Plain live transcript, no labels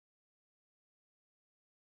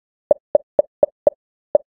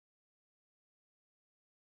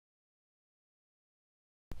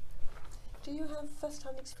Do you have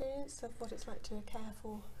first-hand experience of what it's like to care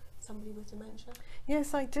for somebody with dementia?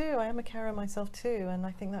 Yes, I do. I am a carer myself too, and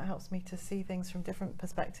I think that helps me to see things from different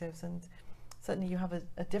perspectives, and certainly you have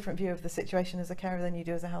a different view of the situation as a carer than you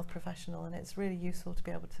do as a health professional, and it's really useful to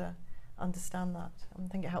be able to understand that. I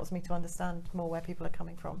think it helps me to understand more where people are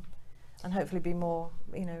coming from and hopefully be more,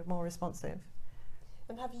 more responsive.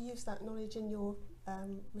 And have you used that knowledge in your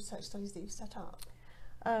research studies that you've set up?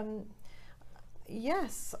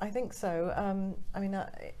 Yes, I think so. I mean,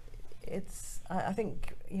 I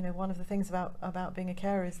think one of the things about being a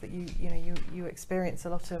carer is that you experience a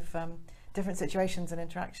lot of different situations and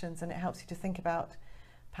interactions, and it helps you to think about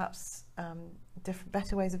perhaps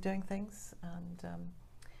better ways of doing things. And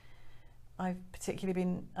I've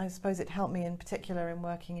particularly I suppose it helped me in particular in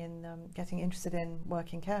working in getting interested in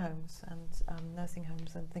working care homes and nursing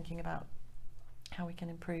homes, and thinking about how we can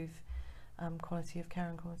improve quality of care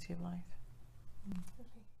and quality of life.